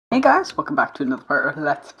Hey guys, welcome back to another part of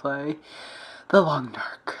Let's Play The Long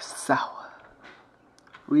Dark. So,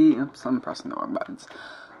 I'm pressing the wrong buttons.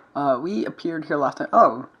 We appeared here last time.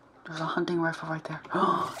 Oh, there's a hunting rifle right there.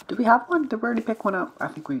 Did we have one? Did we already pick one up? I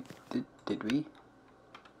think we did. Did we?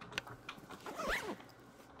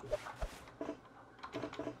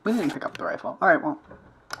 We didn't pick up the rifle. Alright, well,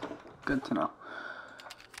 good to know.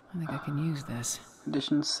 I think I can use this.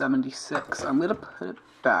 Edition 76. I'm gonna put it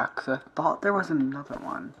back, 'cause I thought there was another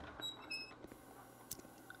one.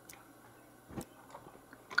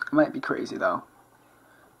 I might be crazy though,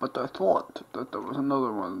 but I thought that there was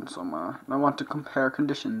another one somewhere. I want to compare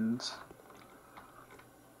conditions.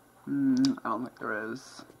 I don't think there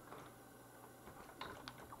is.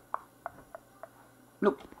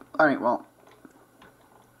 Nope. Alright, well.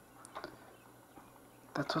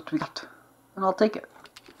 That's what we got. And I'll take it.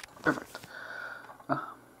 Perfect.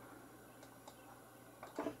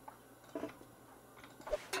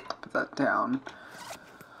 Put that down.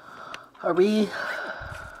 Are we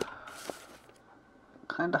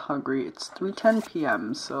kinda hungry? It's 3:10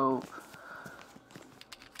 p.m. so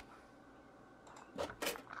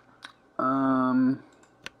we're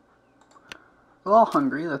all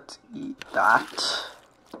hungry. Let's eat that.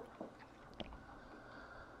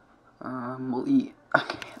 We'll eat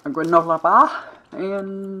a granola bar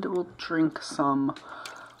and we'll drink some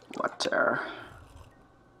water.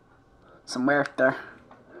 Some water.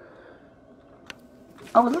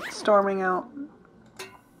 Oh, is it storming out?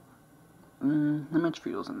 How much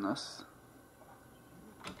fuel's in this?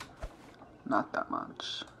 Not that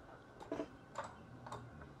much. I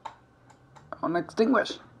want to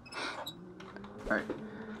extinguish. Alright.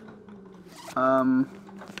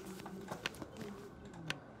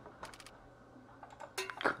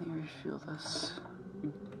 Can we refuel this?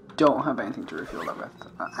 We don't have anything to refuel that with.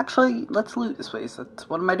 Actually, let's loot this place.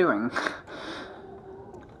 What am I doing?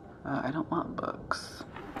 I don't want books.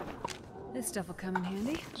 This stuff will come in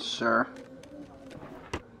handy. Sure.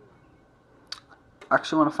 I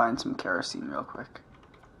actually want to find some kerosene real quick.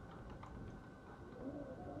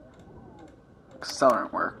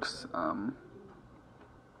 Accelerant works. I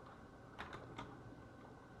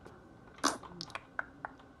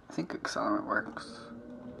think accelerant works.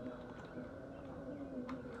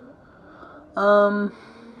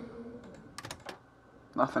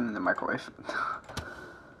 Nothing in the microwave.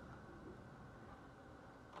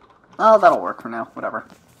 Oh, that'll work for now. Whatever.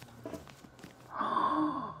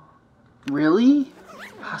 Really?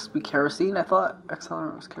 Has to be kerosene? I thought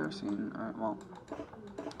accelerant was kerosene. Alright, well.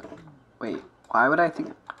 Wait, why would I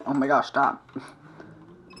think... Oh my gosh, stop.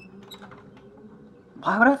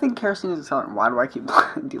 Why would I think kerosene is accelerant? Why do I keep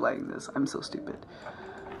delaying this? I'm so stupid.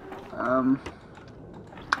 I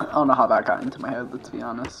don't know how that got into my head, let's be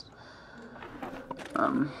honest.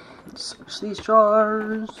 Search these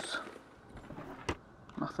drawers.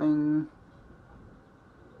 Nothing.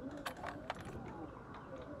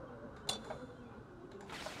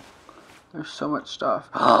 There's so much stuff.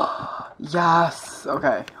 Yes!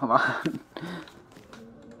 Okay, hold on.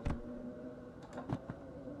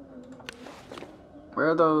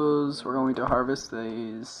 Where are those? We're going to harvest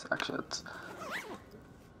these. Actually, let's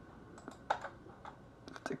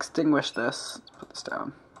extinguish this. Let's put this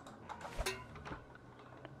down.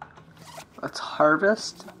 Let's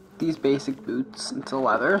harvest these basic boots into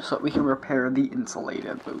leather so that we can repair the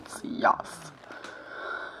insulated boots. Yes.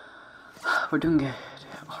 We're doing good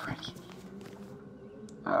already.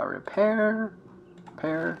 Repairing.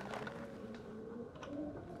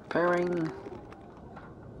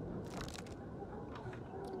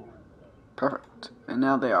 Perfect. And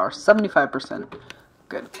now they are 75%.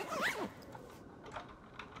 Good.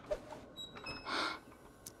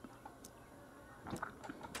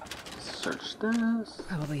 Search this.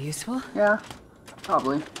 Probably useful. Yeah,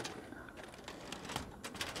 probably.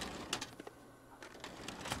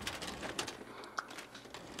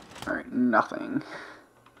 Alright, nothing.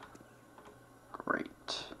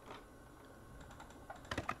 Great.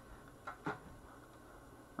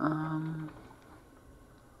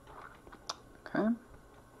 Okay.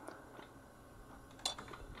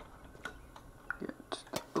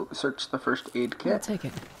 Search the first aid kit. I'll take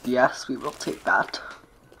it. Yes, we will take that.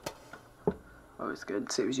 Always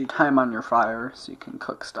good. Saves you time on your fire, so you can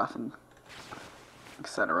cook stuff and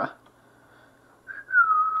etc.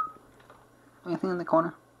 Anything in the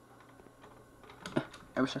corner?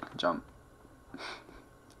 I wish I could jump.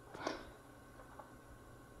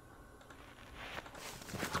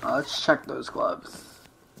 Let's check those gloves.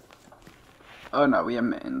 Oh no, we have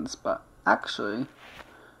mittens, but actually...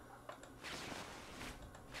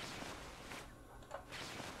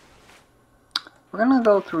 We're gonna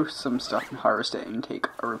go through some stuff and harvest it and take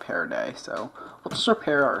a repair day, so we'll just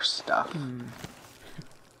repair our stuff.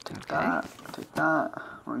 Take that, take that.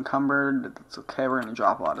 We're encumbered, that's okay, we're gonna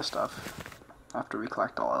drop a lot of stuff after we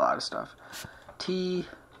collect a lot of stuff. Tea,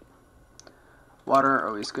 water,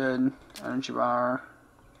 always good, energy bar,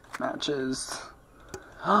 matches,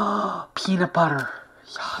 peanut butter,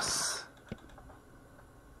 yes!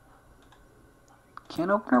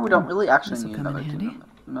 Can opener, we don't really actually need another can.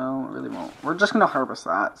 No, it really won't. We're just gonna harvest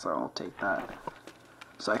that, so I'll take that.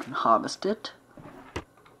 So I can harvest it.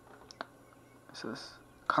 What's this?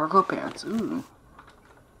 Cargo pants, ooh.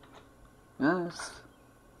 Yes.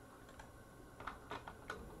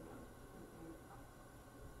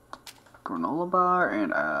 Granola bar,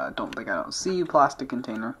 and I don't see plastic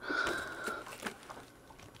container.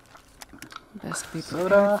 Best be Soda.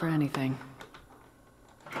 prepared for anything.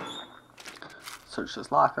 Search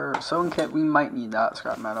this locker. Sewing kit, we might need that.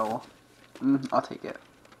 Scrap metal. I'll take it.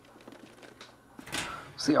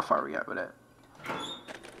 See how far we get with it.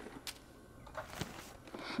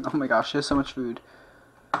 Oh my gosh, there's so much food.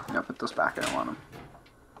 I'm gonna put those back. I don't want them.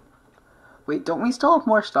 Wait, don't we still have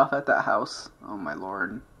more stuff at that house? Oh my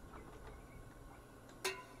lord.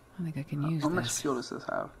 I think I can use How this. much fuel does this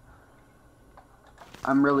have?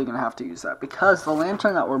 I'm really gonna have to use that because the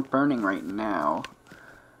lantern that we're burning right now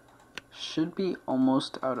should be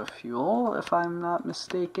almost out of fuel, if I'm not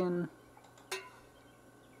mistaken.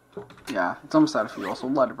 Yeah, it's almost out of fuel, so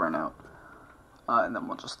we'll let it burn out. And then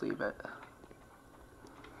we'll just leave it.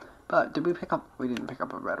 But, did we pick up... We didn't pick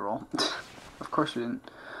up a red roll. Of course we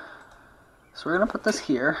didn't. So we're gonna put this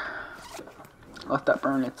here. Let that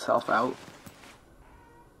burn itself out.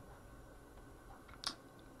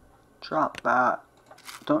 Drop that.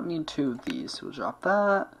 Don't need two of these, so we'll drop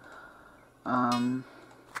that.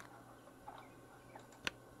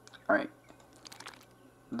 Alright.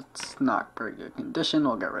 It's not very good condition,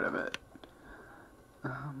 we'll get rid of it.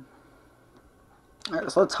 Alright,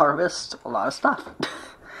 so let's harvest a lot of stuff.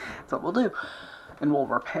 That's what we'll do. And we'll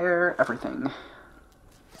repair everything.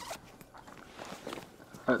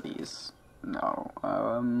 What are these? No.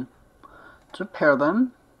 Let's repair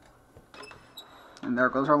them. And there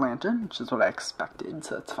goes our lantern, which is what I expected,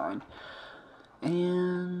 so that's fine.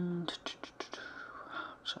 And...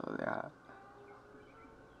 How are they at?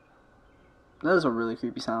 That is a really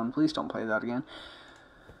creepy sound. Please don't play that again.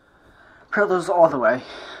 Repair those all the way.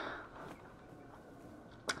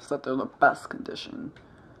 So that they're the best condition.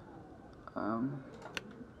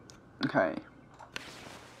 Okay.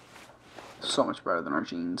 So much better than our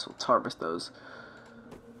jeans. Let's harvest those.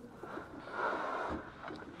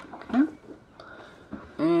 Okay.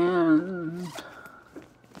 And...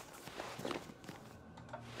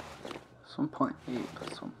 1.8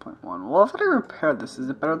 plus 1.1. Well, if I repair this, is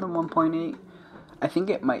it better than 1.8? I think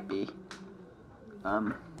it might be.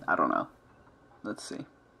 I don't know. Let's see.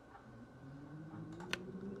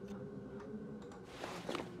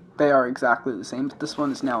 They are exactly the same, but this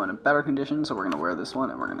one is now in a better condition, so we're going to wear this one,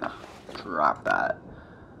 and we're going to drop that.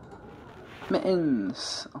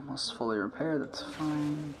 Mittens. Almost fully repaired, that's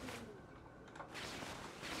fine.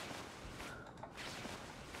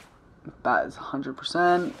 That is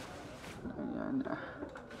 100%. And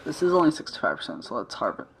this is only 65%, so let's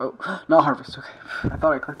harvest. Oh, not harvest, okay. I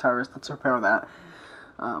thought I clicked harvest, let's repair that.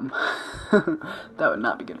 That would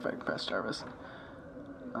not be good if I pressed harvest.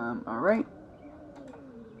 Alright.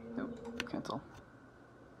 Nope, cancel.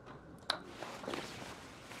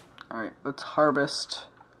 Alright, let's harvest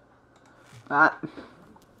that.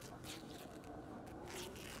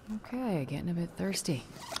 Okay, getting a bit thirsty.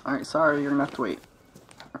 Alright, sorry, you're gonna have to wait.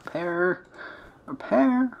 Repair.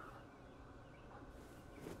 Repair.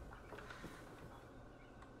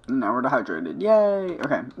 Now we're dehydrated. Yay!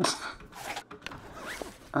 Okay.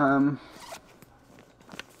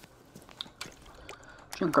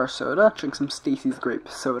 Drink our soda. Drink some Stacy's grape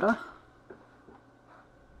soda.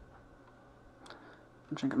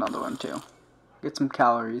 Drink another one too. Get some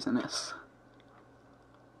calories in this.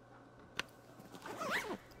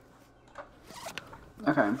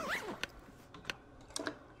 Okay.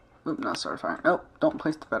 Oop, not start fire. Nope, don't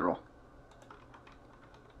place the bedroll.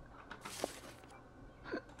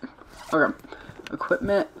 Okay.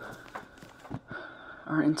 Equipment.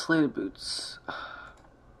 Our insulated boots.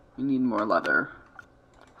 We need more leather.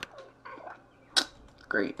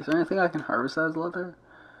 Great. Is there anything I can harvest as leather?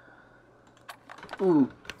 Ooh.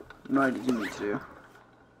 No idea what you need to do.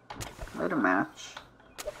 Light a match.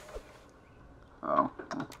 Oh.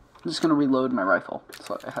 I'm just gonna reload my rifle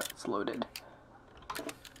so it's loaded.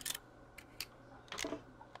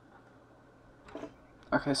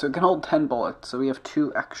 Okay, so it can hold 10 bullets, so we have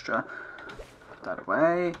 2 extra. Put that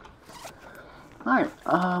away. Alright,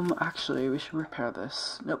 actually, we should repair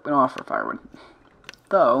this. Nope, we don't offer firewood.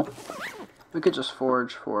 Though, we could just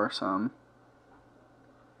forage for some.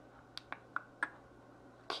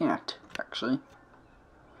 Can't, actually.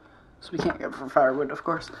 So we can't get for firewood, of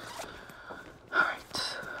course.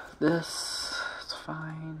 Alright, this is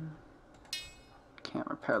fine. Can't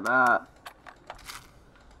repair that.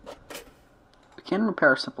 We can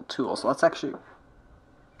repair a simple tool, so let's actually...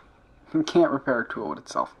 We can't repair a tool with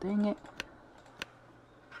itself. Dang it.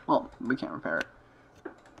 Well, we can't repair it.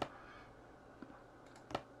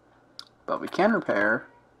 But we can repair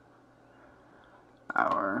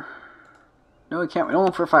our... No, we can't. We don't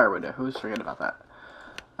look for firewood. I always forget about that.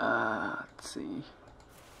 Let's see.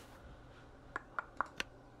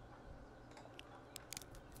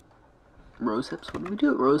 Rose hips? What do we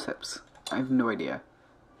do with rose hips? I have no idea.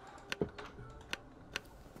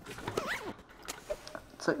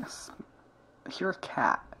 It's like... I hear a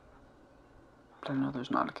cat. But I know there's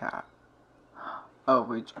not a cat. Oh,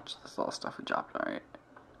 this is all stuff we dropped, alright.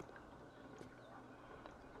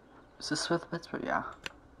 Is this with Pittsburgh? Yeah.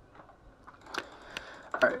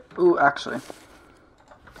 Alright, ooh, actually.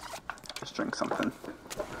 Just drink something.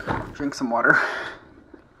 Drink some water.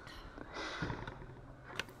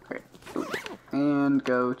 Great. Ooh. And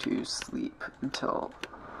go to sleep until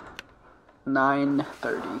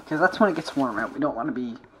 9:30. Because that's when it gets warm out. We don't want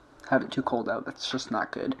to have it too cold out. That's just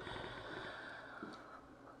not good.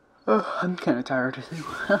 Oh, I'm kind of tired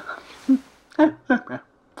too.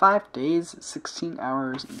 5 days, 16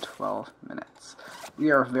 hours, and 12 minutes.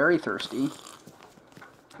 We are very thirsty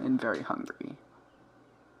and very hungry.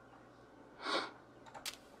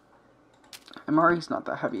 MRE's not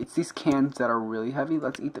that heavy. It's these cans that are really heavy.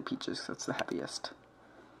 Let's eat the peaches because that's the heaviest.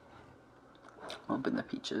 Open the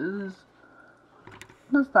peaches.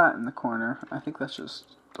 What's that in the corner? I think that's just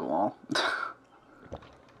the wall.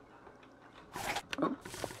 Oh.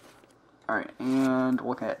 Alright, and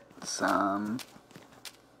we'll get some...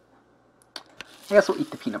 I guess we'll eat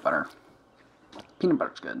the peanut butter. Peanut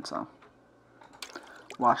butter's good, so...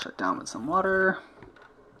 Wash it down with some water.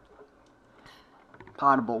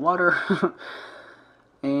 Potable water.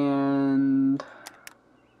 And...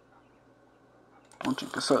 we'll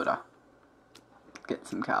drink a soda. Get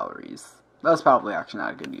some calories. That's probably actually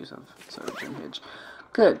not a good use of soda drinkage.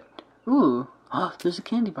 Good. Ooh. Oh, there's a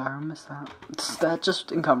candy bar. I missed that. Does that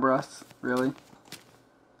just encumber us? Really?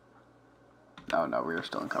 Oh no, we are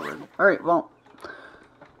still encumbered. Alright, well.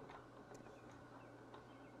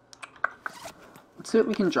 Let's see what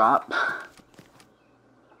we can drop.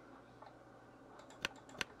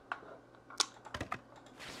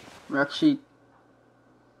 We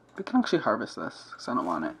can actually harvest this, because I don't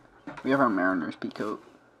want it. We have our Mariner's Peacoat.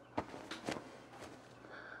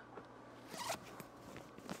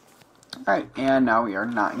 Alright, and now we are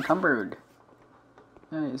not encumbered.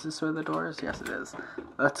 Hey, is this where the door is? Yes, it is.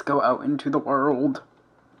 Let's go out into the world.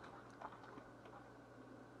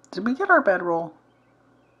 Did we get our bedroll?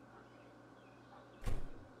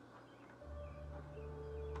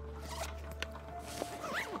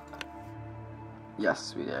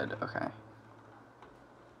 Yes, we did. Okay.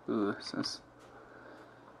 Ooh, since...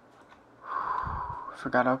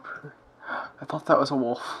 Forgot how... I thought that was a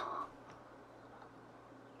wolf.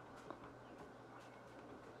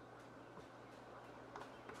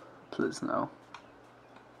 Please no.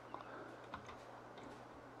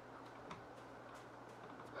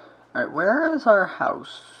 Alright, where is our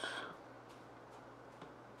house?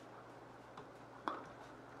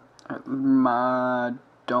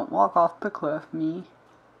 Don't walk off the cliff, me.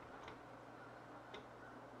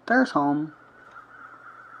 There's home.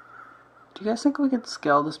 Do you guys think we could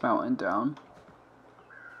scale this mountain down?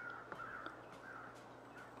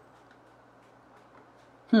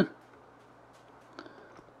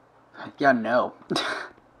 Yeah, no.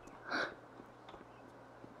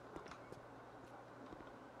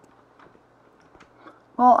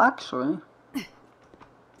 Well, actually...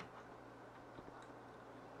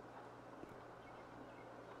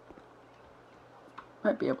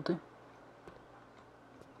 might be able to.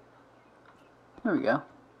 There we go.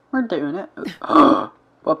 We're doing it.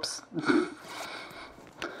 Whoops.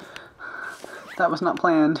 That was not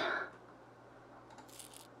planned.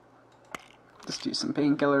 Just do some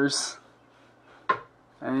painkillers.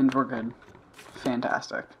 And we're good.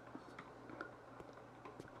 Fantastic.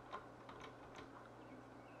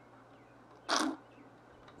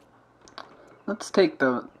 Let's take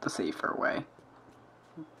the safer way.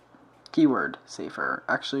 Keyword, safer.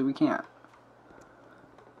 Actually, we can't.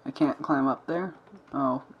 I can't climb up there.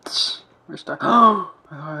 Oh, we're stuck. Oh,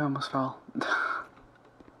 I almost fell.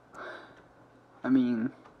 I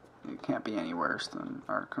mean, it can't be any worse than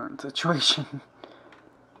our current situation.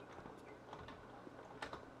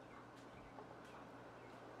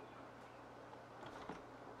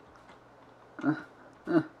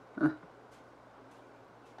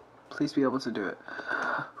 Please be able to do it.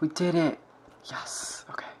 We did it! Yes!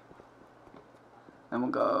 Okay. And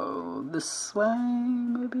we'll go this way,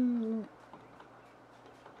 maybe?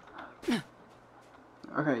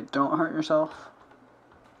 Okay, don't hurt yourself.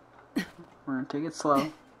 We're gonna take it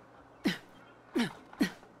slow.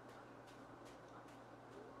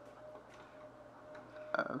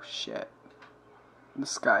 Oh shit. The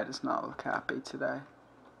sky does not look happy today.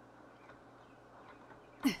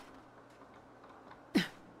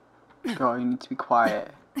 Girl, you need to be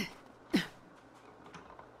quiet.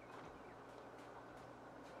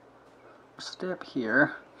 Stay up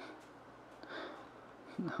here.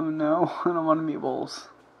 Oh no, I don't want to meet wolves.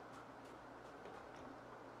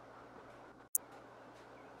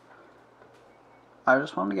 I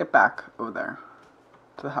just want to get back over there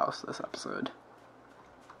to the house this episode.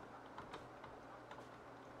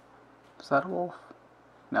 Is that a wolf?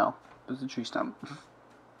 No, it was a tree stump.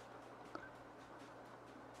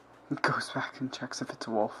 It goes back and checks if it's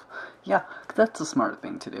a wolf. Yeah, that's a smart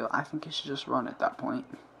thing to do. I think you should just run at that point.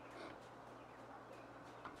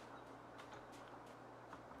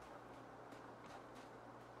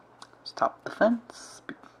 Stop the fence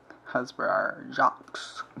because we are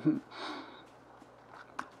jocks.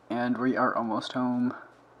 And we are almost home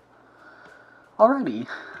already.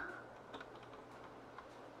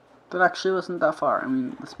 That actually wasn't that far. I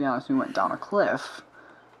mean, let's be honest, we went down a cliff,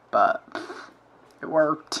 but it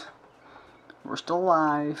worked. We're still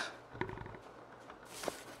alive.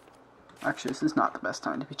 Actually, this is not the best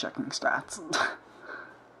time to be checking stats.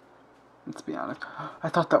 Let's be honest. I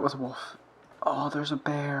thought that was a wolf. Oh, there's a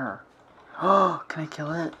bear. Oh, can I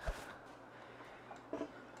kill it?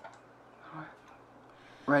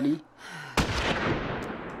 Ready?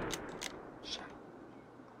 Shit.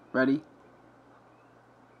 Ready?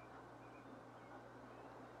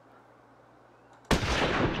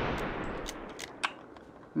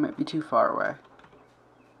 Might be too far away.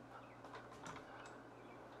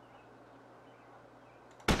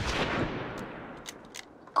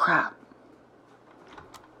 Crap.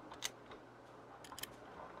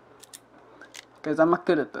 Guys, I'm not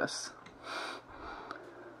good at this.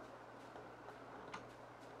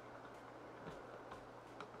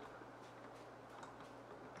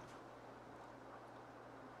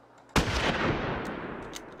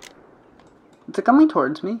 Is it coming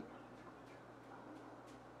towards me?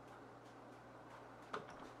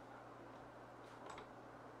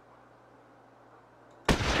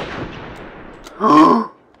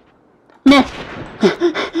 Meh!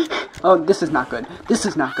 Oh, this is not good. This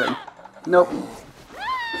is not good. Nope.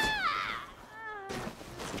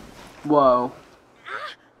 Whoa.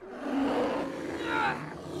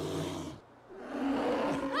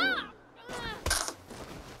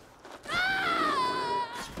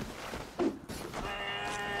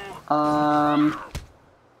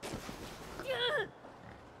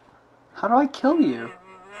 How do I kill you?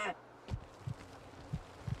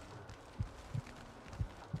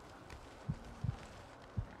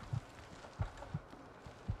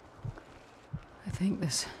 I think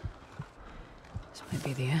this might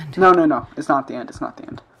be the end. No, no, no. It's not the end. It's not the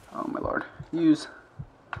end. Oh my lord. Use.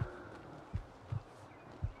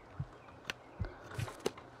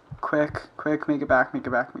 Quick, quick, make it back, make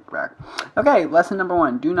it back, make it back. Okay, lesson number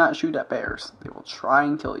 1. Do not shoot at bears. They will try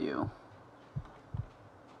and kill you.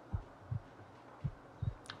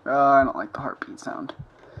 I don't like the heartbeat sound.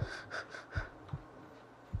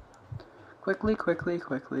 Quickly, quickly,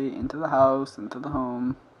 quickly, into the house, into the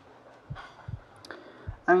home.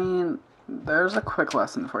 I mean, there's a quick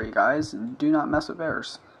lesson for you guys. Do not mess with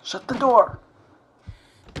bears. Shut the door!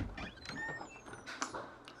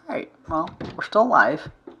 Alright, well, we're still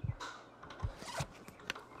alive.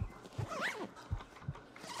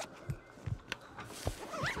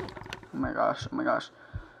 Oh my gosh, oh my gosh.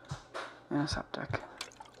 Antiseptic.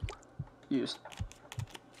 Use.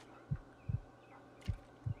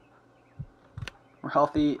 We're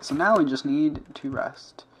healthy, so now we just need to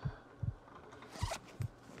rest.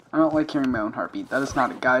 I don't like hearing my own heartbeat. That is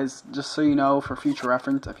not it, guys. Just so you know, for future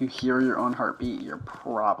reference, if you hear your own heartbeat, you're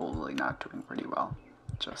probably not doing pretty well.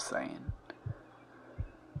 Just saying.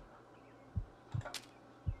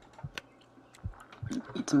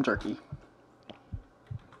 Eat some jerky.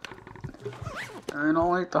 I don't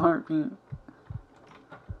like the heartbeat.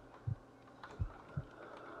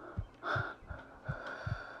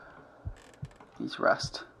 Needs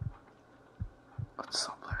rest. Oh, it's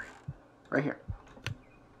so blurry. Right here.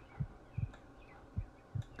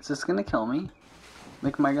 Is this gonna kill me?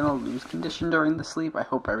 Like, am I gonna lose condition during the sleep? I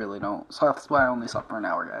hope I really don't. So that's why I only slept for an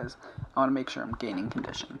hour, guys. I want to make sure I'm gaining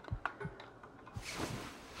condition.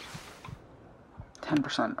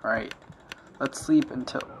 10%. Alright. Let's sleep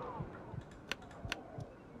until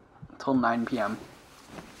 9 p.m.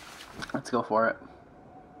 Let's go for it.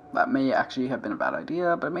 That may actually have been a bad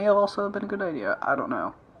idea, but it may also have been a good idea. I don't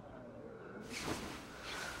know.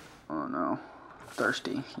 Oh no.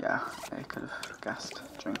 Thirsty. Yeah, I could have guessed.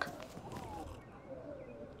 Drink.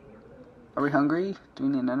 Are we hungry? Do we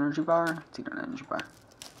need an energy bar? Let's eat an energy bar.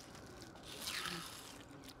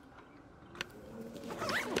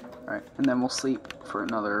 Alright, and then we'll sleep for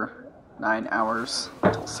another 9 hours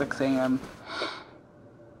until 6 a.m.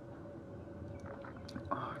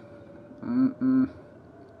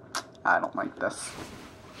 I don't like this.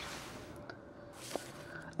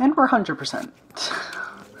 And we're 100%.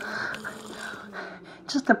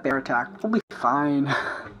 Just a bear attack. We'll be fine.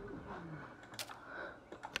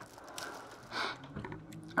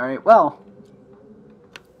 Alright, well.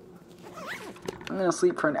 I'm gonna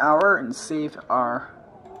sleep for an hour and save our...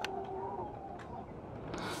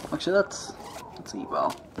 Actually, let's eat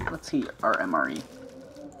well. Let's eat our MRE.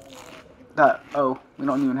 Oh, we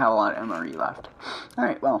don't even have a lot of MRE left.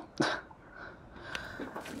 Alright, well.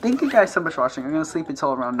 Thank you guys so much for watching. I'm going to sleep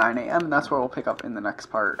until around 9 a.m. and that's where we'll pick up in the next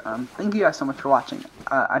part. Thank you guys so much for watching.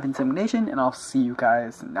 I've been Sim Nation, and I'll see you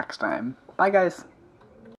guys next time. Bye, guys.